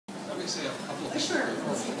say a couple of things Sure.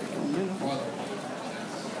 before the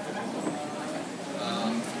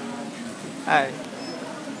Hi.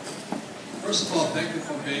 First of all, thank you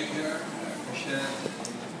for being here. I appreciate it.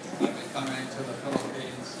 I've been coming to the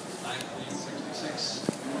Philippines since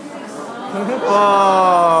 1966.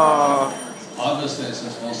 Wow. Obviously,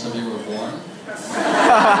 since most of you were born.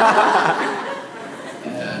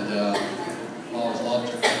 And always loved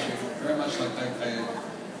your country. Very much like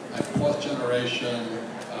I'm fourth generation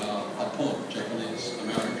Hapon, Japanese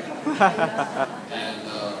American. And I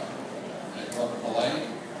grew up in Hawaii.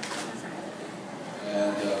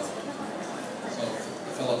 And so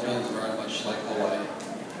the Philippines are very much like Hawaii.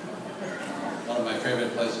 One of my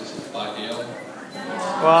favorite places is Baguio.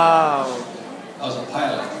 Wow. I was a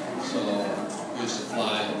pilot, so we used to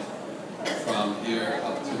fly from here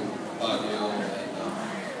up to Baguio,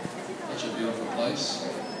 and such a beautiful place.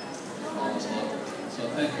 I always loved it. So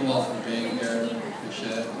thank you all for being here.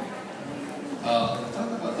 Appreciate it. I'll talk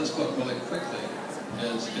about this book really quickly.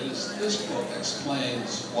 This book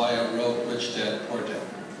explains why I wrote Rich Dad, Poor Dad.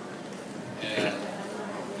 And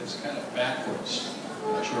it's kind of backwards.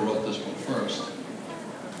 I should have wrote this book first.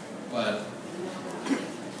 But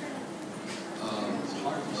it's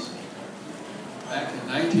hard to see. Back in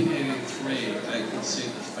 1983, I could see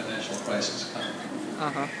this financial crisis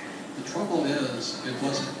coming. The trouble is, it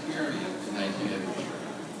wasn't here yet in 1983.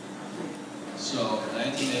 So in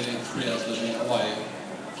 1983, I was living in Hawaii,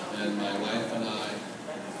 and my wife and I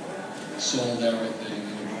sold everything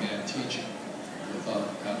and we began teaching. We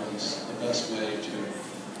thought that was the best way to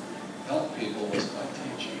help people was by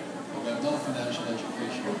teaching. But we have no financial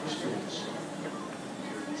education in schools.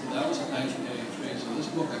 So that was in 1983. So this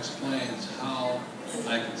book explains how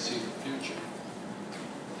I can see the future.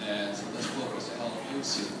 And so this book is to help you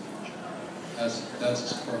see the future. That's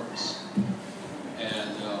its purpose.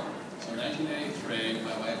 And so in 1983,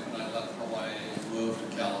 my wife and I left Hawaii and moved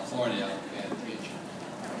to California and began teaching.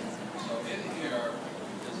 So in here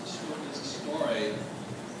is a story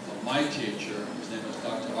of my teacher. His name was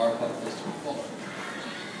Dr. Buckminster Fuller.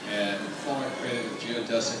 And Fuller created the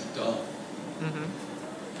geodesic dome.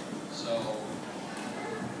 So,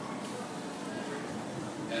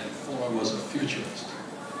 and Fuller was a futurist.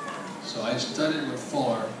 So I studied with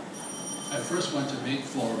Fuller. I first went to meet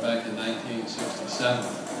Fuller back in 1967,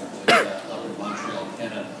 up in Montreal,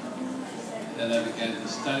 Canada. And then I began to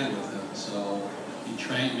study with him. So he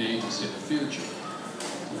trained me to see the future.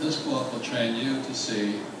 So this book will train you to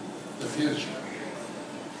see the future.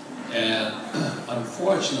 And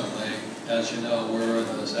unfortunately, as you know, we're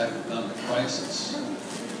in this economic crisis.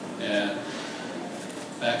 And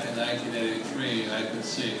back in 1983, I could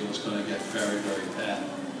see it was going to get very, very bad.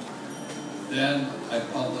 Then I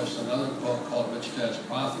published another book called Rich Dad's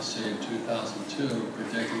Prophecy in 2002,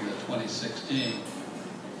 predicting that 2016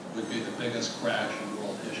 would be the biggest crash in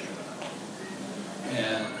world history.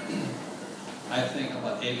 And I think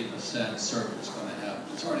about 80% certain it's going to happen.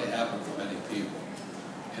 It's already happened for many people.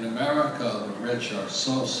 In America, the rich are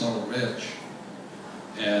so rich,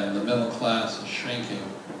 and the middle class is shrinking,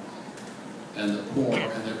 and the poor,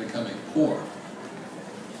 and they're becoming poor.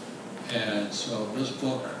 And so this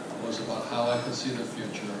book was about how I could see the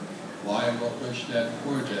future, why I wrote Rich Dad,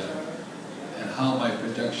 Poor Dad, and how my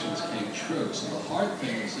predictions came true. So the hard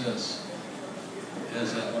thing is this,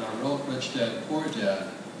 is that when I wrote Rich Dad, Poor Dad,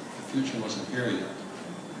 the future wasn't here yet.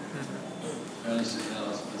 You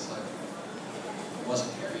understand? It's like, it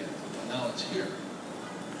wasn't here yet, but now it's here.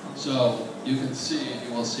 So you can see,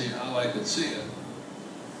 you will see how I could see it.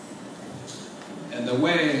 And the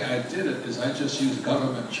way I did it is I just used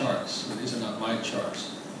government charts. So these are not my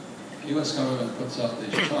charts. The U.S. government puts out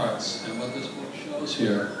these charts, and what this book shows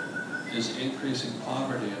here is increasing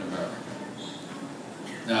poverty in America.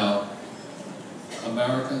 Now,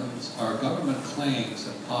 our government claims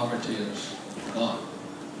that poverty is gone,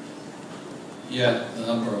 yet the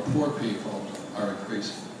number of poor people are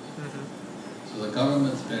increasing. So the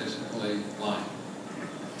government's basically lying.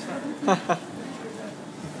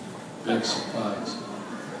 Big surprise.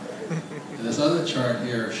 And this other chart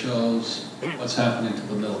here shows what's happening to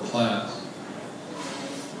the middle class.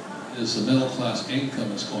 Is the middle class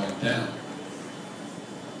income is going down.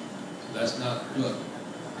 So that's not good.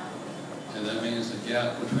 And that means the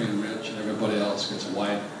gap between rich and everybody else gets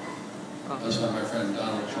wider. That's why my friend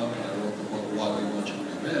Donald Trump and I wrote the book, Why We Want You to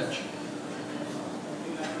Be Rich.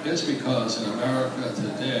 It's because in America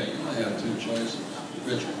today, you only have two choices,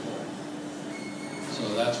 rich or poor.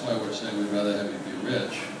 So that's why we're saying we'd rather have you be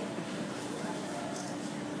rich.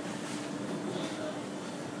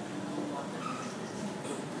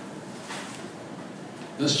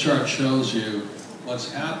 This chart shows you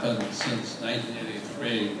what's happened since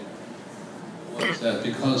 1983 that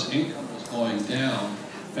because income was going down,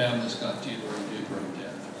 families got deeper and deeper in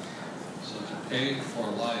debt. So to pay for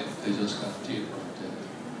life, they just got deeper in debt.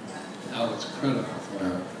 Now it's critical for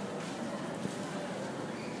America.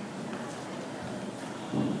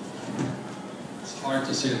 It's hard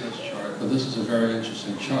to see this chart, but this is a very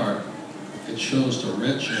interesting chart. It shows the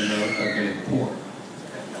rich in America getting poor.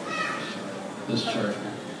 This chart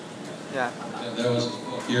here. Yeah. There was a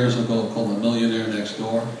book years ago called The Millionaire Next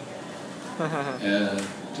Door. And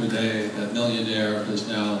today, that millionaire is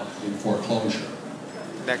now in foreclosure.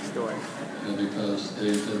 Next door. Because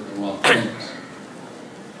they did the wrong things.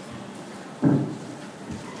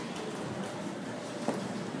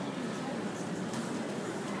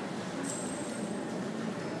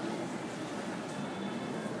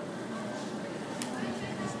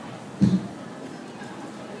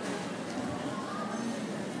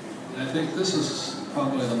 And I think this is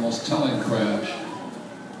probably the most telling crash.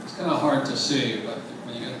 It's kind of hard to see, but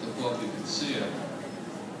when you get the book, you can see it.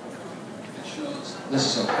 It shows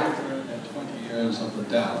this is 120 years of the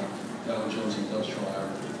Dow Jones Industrial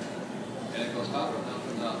Average. And it goes up and up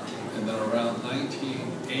and up. And then around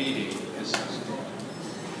 1980, it starts going.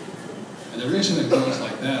 And the reason it goes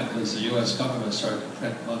like that is the U.S. government started to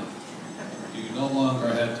print money. You no longer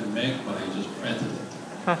had to make money, you just printed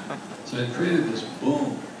it. So it created this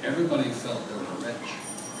boom. Everybody felt they were rich.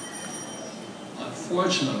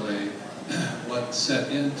 Unfortunately, what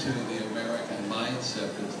set into the American mindset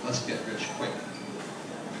is let's get rich quick.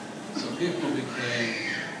 So people became,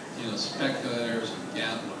 speculators and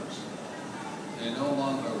gamblers. They no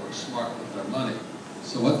longer were smart with their money.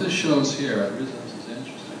 So what this shows here, the reason this is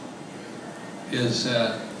interesting, is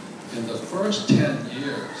that in the first 10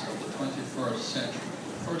 years of the 21st century,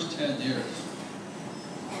 the first 10 years,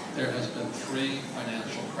 there has been 3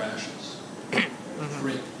 financial crashes.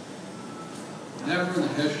 3. Never in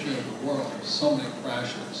the history of the world have so many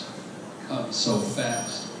crashes come so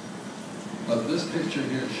fast. But this picture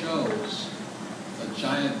here shows a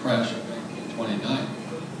giant crash of 1929.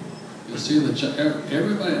 You see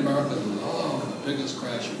everybody in America goes, oh, the biggest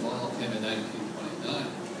crash of all came in 1929.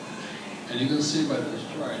 And you can see by this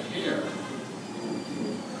chart here,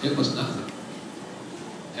 it was nothing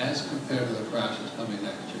as compared to the crashes coming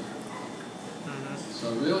next year.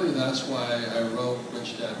 So really that's why I wrote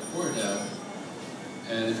Rich Dad, Poor Dad.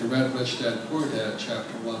 And if you read Rich Dad, Poor Dad,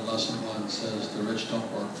 chapter 1, lesson 1 says the rich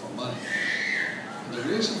don't work for money. And the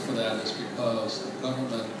reason for that is because the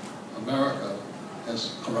government, America,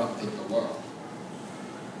 has corrupted the world.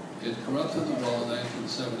 It corrupted the world in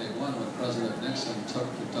 1971 when President Nixon took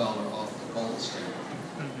the dollar off the gold standard,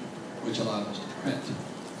 which allowed us to print.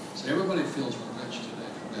 So everybody feels we're rich today.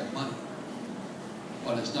 We have money.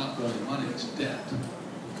 But it's not really money, it's debt.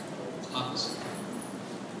 It's opposite.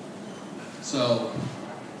 So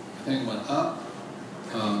the thing went up,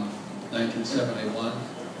 1971.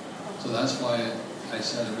 So that's why I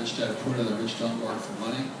said a rich dad, poor dad, the rich don't work for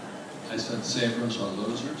money. I said savers are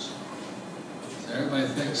losers. So everybody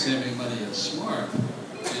thinks saving money is smart.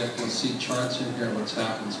 So you have to see charts in here what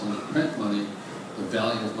happens when you print money, the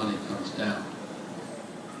value of money comes down.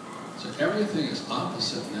 So everything is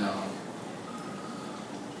opposite now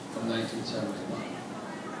from 1971.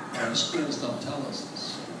 Our schools don't tell us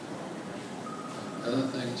this. The other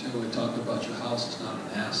thing too, we talk about your house is not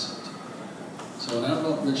an asset. So when I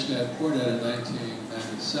wrote Rich Dad, Poor Dad in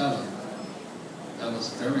 1997, I was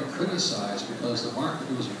very criticized because the market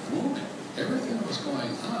was booming. Everything was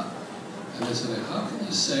going up. And they said, how can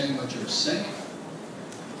you say what you're saying?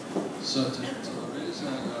 So the reason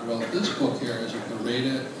I wrote this book here is you can read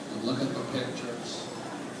it, you can look at the pictures,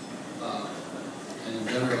 and you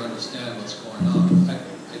better understand what's going on.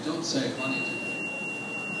 I don't save money today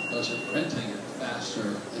because you're printing it faster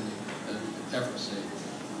than you could ever see.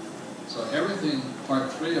 So everything,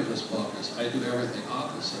 part 3 of this book is I do everything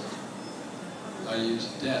opposite. I use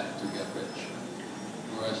debt to get rich,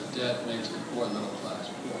 whereas debt makes the poor middle class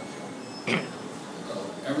poor. So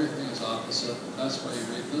everything is opposite. That's why you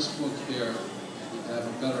read this book here, you have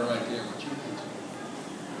a better idea what you can do.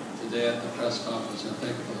 Today at the press conference, I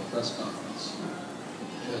think for the press conference,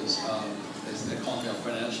 is they call me a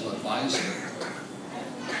financial advisor.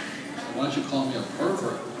 Why don't you call me a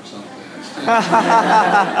pervert or something?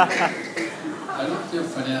 I don't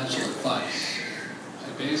give financial advice. I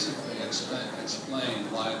basically explain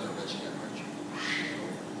why the rich get richer.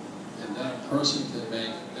 And that person can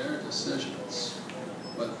make their decisions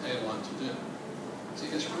what they want to do. See,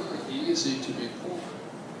 it's really easy to be poor.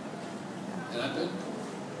 And I've been poor.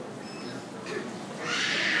 Yeah.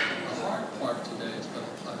 The hard part today is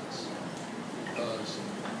middle class. Because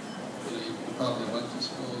you probably went to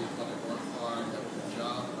school, you probably worked hard, have a good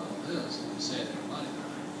job, and all this, and you save your money.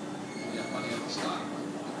 stock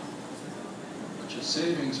market. But your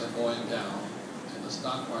savings are going down and the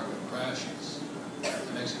stock market crashes.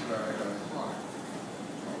 It makes it very, very hard.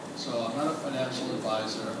 So I'm not a financial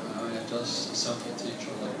advisor. I am just a simple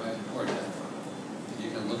teacher like my important. You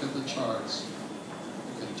can look at the charts.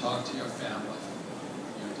 You can talk to your family.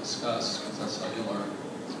 You discuss, because that's how you learn.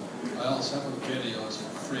 I also have a video. It's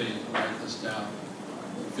free. Write this down.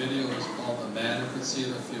 The video is called The Man Who Could See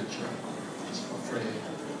the Future. It's for free.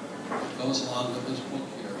 It goes along with this book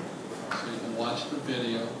here. So you can watch the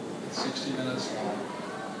video. It's 60 minutes long.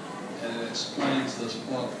 And it explains this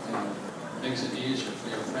book and makes it easier for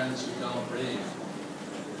your friends who don't read.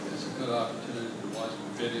 It's a good opportunity to watch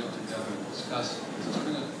the video together and discuss it.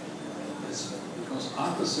 It goes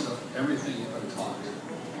opposite of everything you've been taught.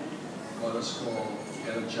 Go to school,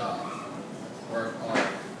 get a job, work hard,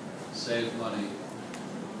 save money,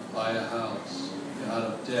 buy a house, get out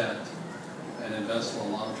of debt, and invest for a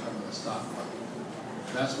long term in the stock market.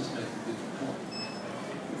 That's what's making people poor.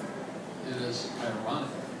 It is ironic.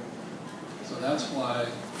 So that's why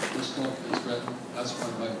this book is written. That's why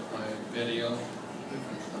my video,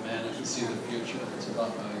 The Man Who Could See the Future, it's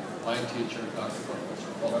about my teacher, Dr.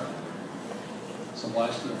 Buckminster Fuller. So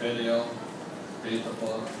watch the video, read the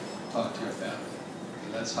book, talk to your family.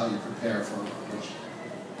 And that's how you prepare for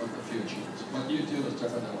what the future is. What you do is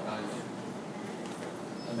different than what I do.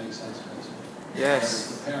 That makes sense, guys? Yes. I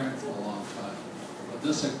was preparing for a long time. But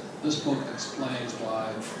this book explains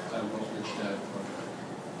why I wrote Rich Dad Poor Dad.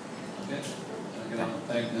 Okay? And again, I want to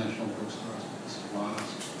thank National Bookstores, Mrs. Ross,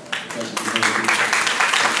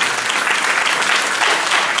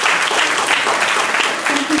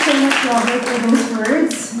 Thank you so much, Robert, for those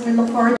words. We look forward